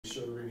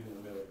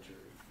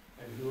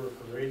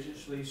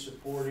courageously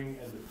supporting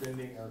and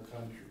defending our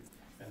country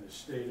and the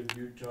state of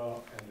Utah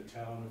and the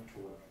town of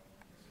Torrey.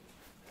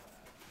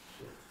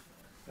 So,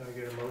 can I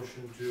get a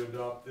motion to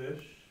adopt this?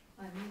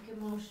 I make a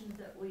motion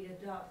that we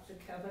adopt the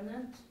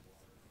covenant.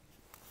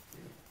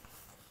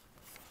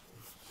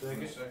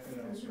 Second?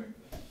 Second, I'll second.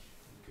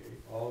 Okay,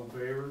 all in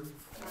favor?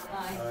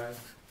 Aye.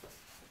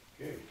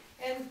 Okay,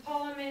 And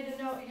Paula made a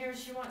note here,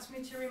 she wants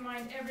me to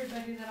remind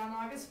everybody that on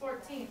August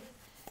 14th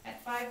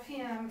at 5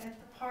 p.m. at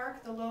the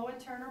park, the Loa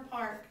Turner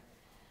Park,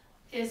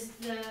 is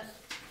the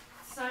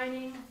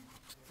signing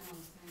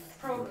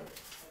program.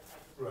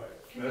 right,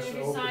 that's the Community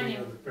opening signing.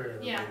 of the fair,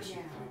 Yeah.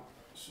 basically.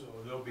 So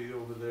they'll be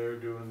over there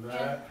doing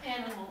that.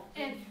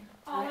 And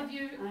all of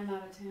you, I'm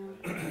out of town.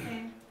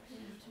 okay,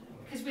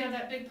 because we have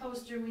that big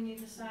poster we need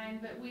to sign,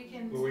 but we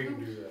can, But we can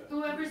do that.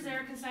 whoever's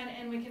there can sign it,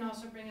 and we can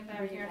also bring it back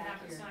Bring it here and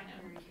back have it here. sign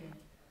it. Very good.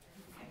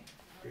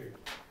 Okay. Okay.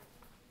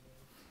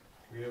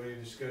 Do we have any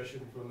discussion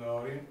from the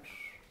audience?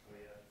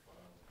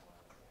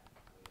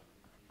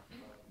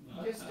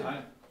 Just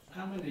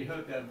How many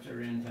hookups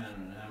are in town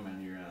and how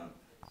many are out?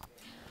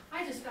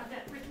 I just got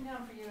that written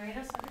down for you,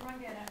 Ada, so everyone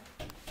get it.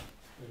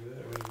 Look at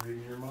that, I was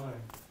reading your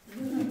mind.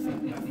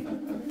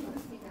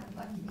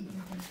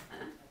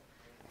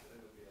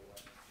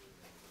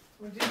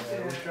 We're just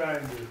We're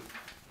trying to,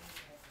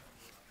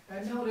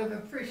 a note of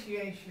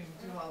appreciation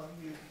to all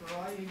of you for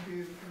all you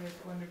do for this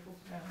wonderful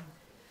town.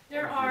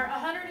 There are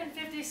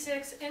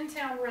 156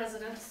 in-town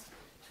residents,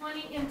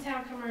 20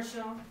 in-town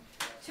commercial,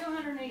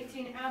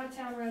 218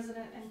 out-of-town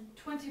resident, and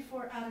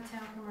 24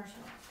 out-of-town commercial.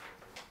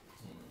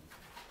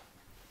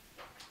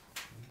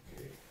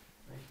 okay,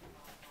 thank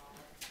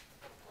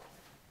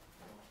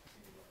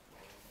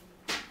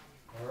you.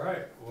 All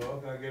right, well,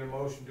 can I get a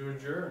motion to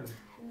adjourn?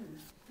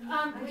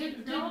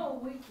 No,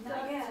 we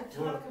got yet. to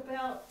talk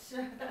about,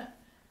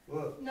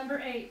 Look, number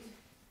 8,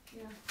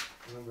 yeah.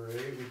 number 8,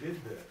 we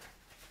did that.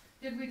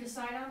 did we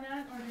decide on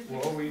that, or did we?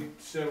 Well, we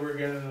said we're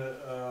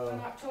gonna, On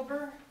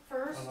October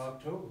 1st? on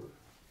October.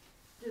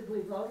 Did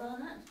we vote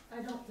on it?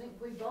 I don't think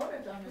we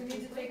voted on it. We need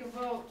did to take a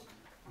vote.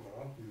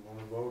 Well, you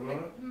wanna vote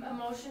on it? A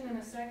motion and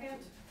a second?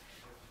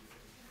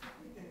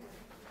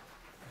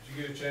 Did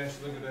you get a chance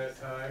to look at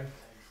that time?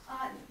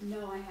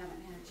 No, I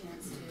haven't had a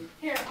chance to.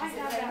 Here, I Is it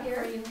have right that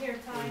here? for you, here,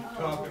 Ty. We're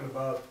talking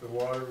about the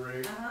water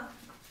rate. Uh-huh.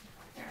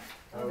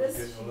 I Oh, was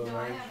this- getting a little no,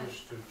 I haven't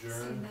anxious to Seen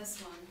adjourn,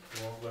 this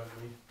one. won't let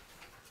me.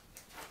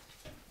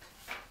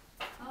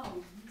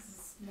 Oh, this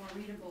is more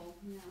readable,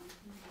 yeah.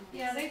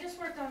 Yeah, they just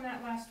worked on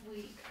that last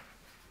week.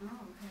 Oh,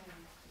 okay.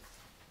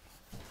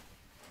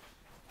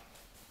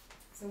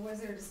 So was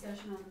there a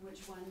discussion on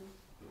which one?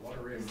 The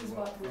water rate This was is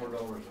about what we're $4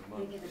 a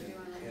month. thinking of doing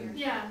right And-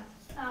 here? Yeah,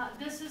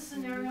 this is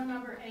scenario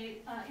number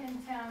 8,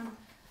 in-town,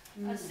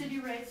 Mm. city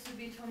rates would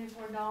be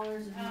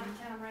 $24,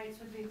 out-of-town rates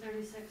would be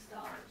 $36.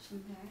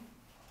 Okay.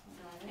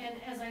 Got it.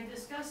 And as I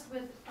discussed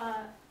with,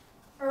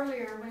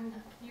 earlier when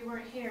you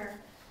weren't here,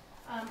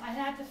 I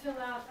had to fill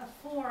out a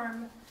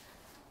form,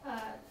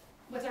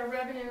 with our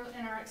revenue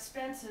and our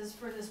expenses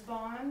for this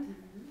bond,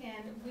 Mhm.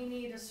 and we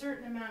need a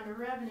certain amount of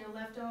revenue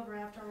left over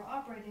after our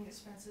operating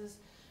expenses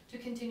to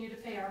continue to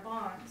pay our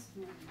bonds.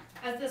 Yeah.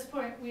 At this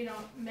point, we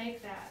don't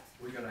make that.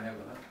 We're gonna have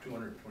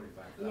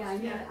 225,000. Yeah, I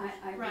know, Yeah,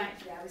 I,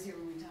 right. yeah, I was here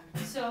when we talked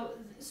about it.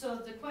 So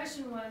the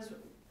question was,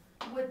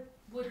 would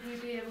we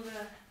be able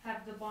to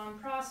have the bond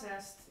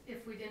processed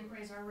if we didn't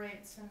raise our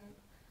rates? And,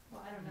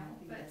 well, I don't know,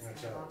 but,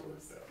 That's how it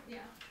worked out.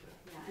 yeah.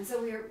 Yeah, and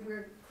so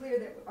we're clear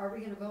that, are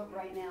we gonna vote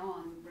right now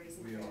on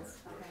raising We rates?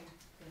 are. Okay,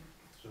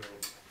 So,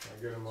 can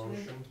I get a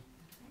motion?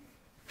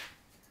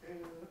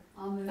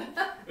 I'll move.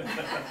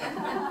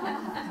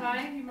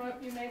 Ty, you make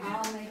it?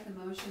 I'll make the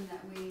motion that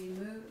we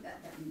move,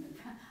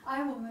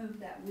 I will move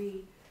that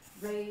we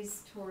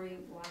raise Tory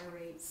water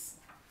rates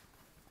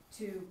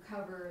to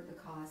cover the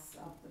costs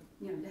of the,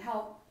 to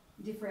help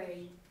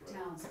defray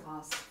town's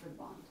costs for the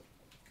bond.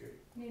 Okay,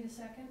 Need a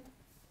second?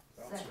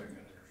 I'll second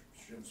it, or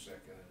Jim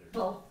seconded it.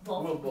 Both.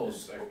 We'll both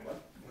second it.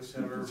 let's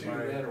have It's either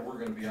everybody, that or we're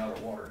gonna be out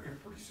of water here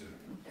pretty soon.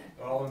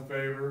 all in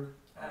favor?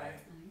 Aye.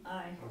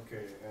 Aye.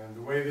 Okay, and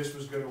the way this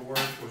was gonna work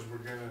was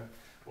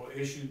we'll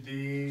issue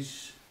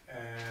these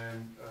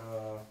and,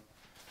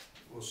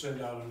 we'll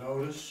send out a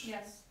notice.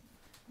 Yes.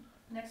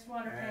 Next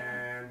water payment.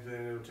 And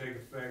then it'll take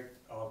effect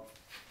of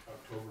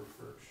October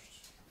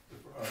 1st, the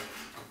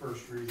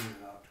first reading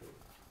in October.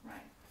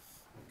 Right.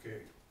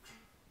 Okay.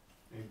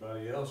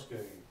 Anybody else got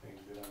anything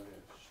that I missed?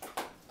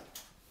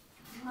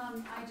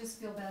 I just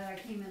feel bad, I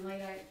came in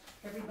late,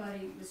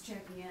 everybody was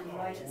checking in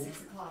right at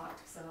 6 o'clock,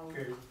 so.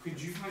 Okay, could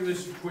you give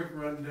us a quick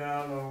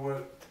rundown on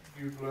what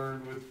you've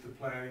learned with the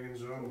planning and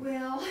zoning?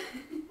 Well,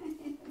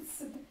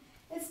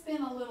 it's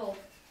been a little,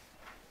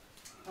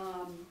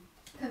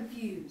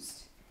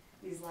 confused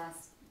these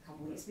last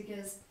couple weeks,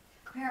 because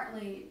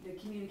apparently the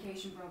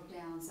communication broke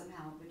down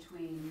somehow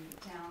between the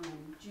town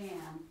and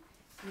Jan.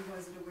 He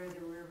wasn't aware they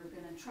were ever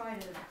gonna try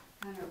to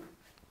kind of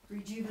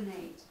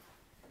rejuvenate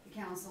the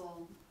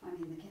council,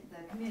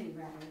 the committee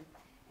rather,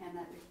 and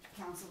that the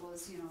council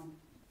was,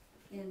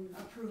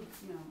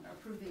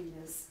 approving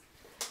this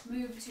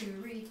move to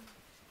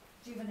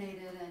rejuvenate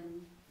it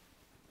and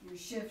you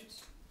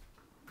shift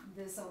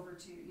this over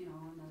to, you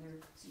know, another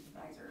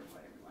supervisor or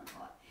whatever you wanna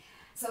call it.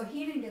 So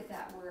he didn't get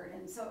that word,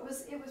 and so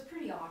it was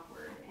pretty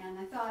awkward, and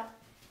I thought,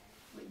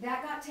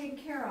 that got taken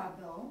care of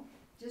though,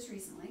 just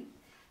recently.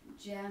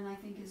 Jen, I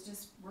think, is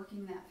just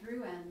working that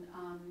through, and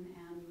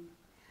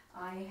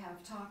I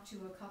have talked to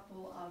a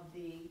couple of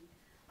the,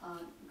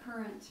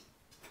 current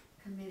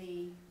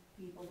committee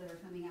people that are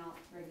coming out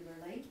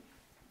regularly,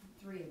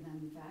 3 of them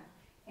in fact,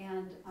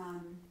 and,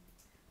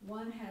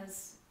 one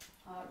has,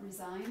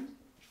 resigned,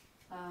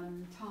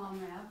 Tom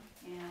Rabb,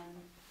 and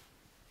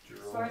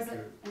as far as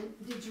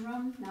did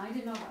Jerome? No, I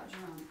didn't know about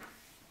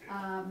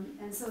Jerome.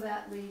 And so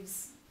that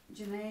leaves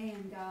Janae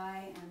and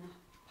Guy and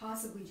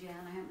possibly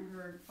Jen. I haven't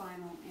heard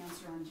final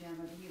answer on Jen,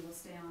 whether he will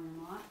stay on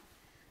or not,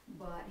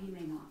 but he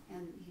may not,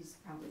 and he's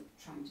probably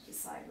trying to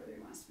decide whether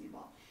he wants to be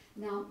involved.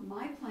 Now,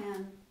 my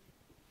plan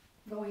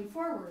going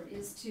forward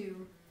is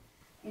to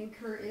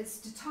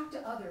talk to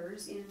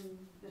others in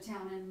the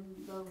town,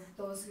 and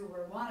those who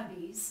were wanna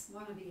be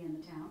in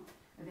the town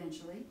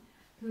eventually,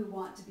 who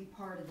want to be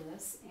part of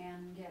this,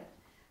 and get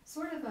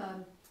sort of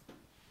a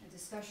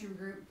discussion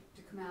group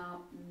to come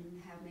out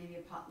and have maybe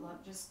a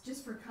potluck,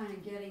 just for kind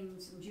of getting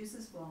some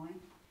juices flowing,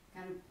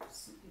 kind of,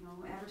 you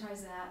know,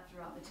 advertise that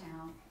throughout the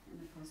town, in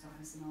the post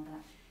office and all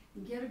that,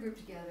 and get a group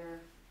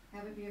together,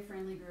 have it be a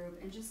friendly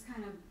group, and just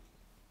kind of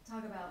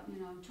talk about, you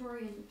know,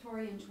 Tori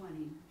in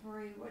 20.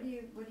 Tori, what do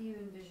you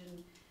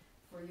envision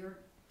for your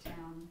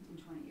town in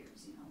 20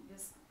 years, you know,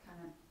 just kind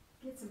of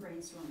get some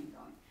brainstorming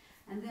going.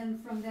 And then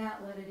from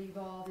that, let it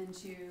evolve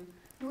into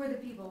who are the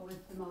people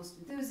with the most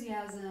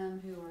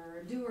enthusiasm, who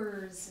are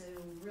doers,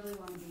 who really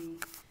want to be,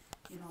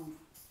 you know,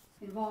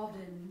 involved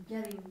in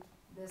getting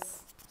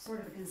this sort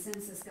of a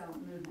consensus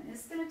movement.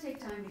 It's going to take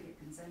time to get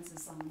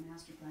consensus on the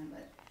master plan,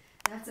 but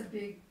that's a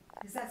big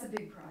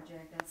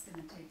project. That's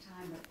going to take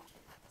time, but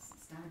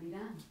it's got to be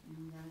done, and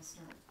we got to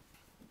start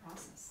the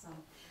process. So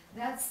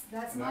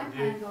that's my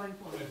plan going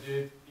forward. I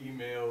did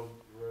email,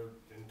 wrote,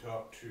 and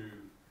talk to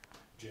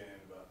Jan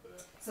about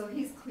that. So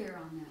he's clear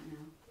on that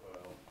now.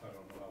 Well, I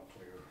don't know how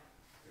clear.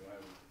 You know, I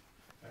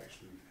haven't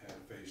actually had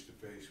a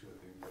face-to-face with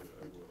him, but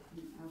I will.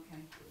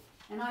 Okay.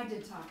 And I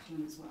did talk to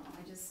him as well.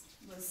 I just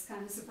was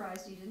kind of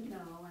surprised he didn't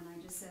know, and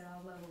I just said,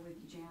 I'll level with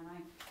you,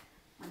 Jan.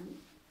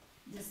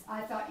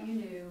 I thought you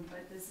knew,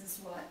 but this is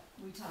what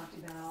we talked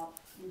about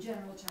in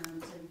general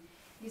terms. And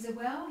he said,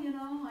 well, you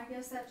know, I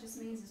guess that just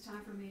means it's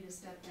time for me to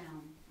step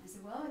down. I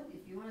said, well,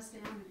 if you want to stay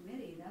on the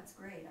committee, that's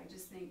great. I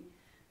just think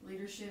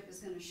leadership is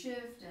going to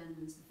shift,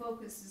 and the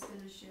focus is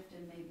going to shift,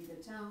 and maybe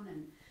the tone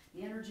and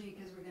the energy,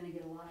 because we're going to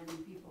get a lot of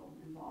new people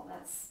involved.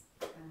 That's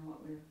kind of what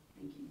we're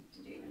thinking to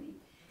do. And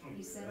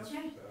he said,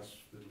 okay. That's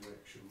the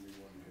direction we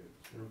want to head.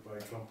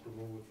 Everybody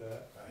comfortable with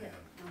that? I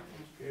am.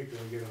 Okay, can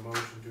we get a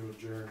motion to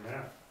adjourn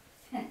now?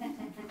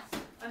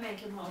 I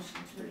make a motion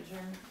to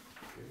adjourn.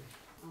 Okay,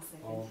 I'll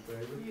second. all in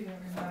favor? You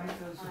never know,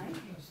 those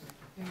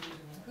Aye.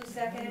 Who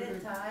seconded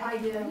it, Ty? I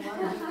did.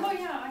 Oh,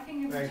 yeah, I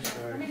can give it Thanks, to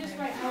you. Ty. Let me just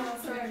write Oh,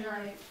 notes. sorry,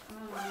 right.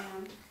 Oh,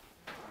 man.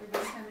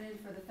 Everybody's coming in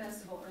for the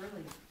festival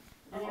early.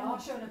 And they all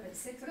showed up at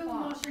 6 Who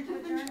o'clock. motion to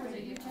adjourn? Was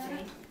it you,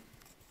 Jen?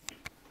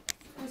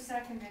 Who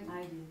seconded?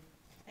 I did.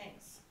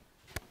 Thanks.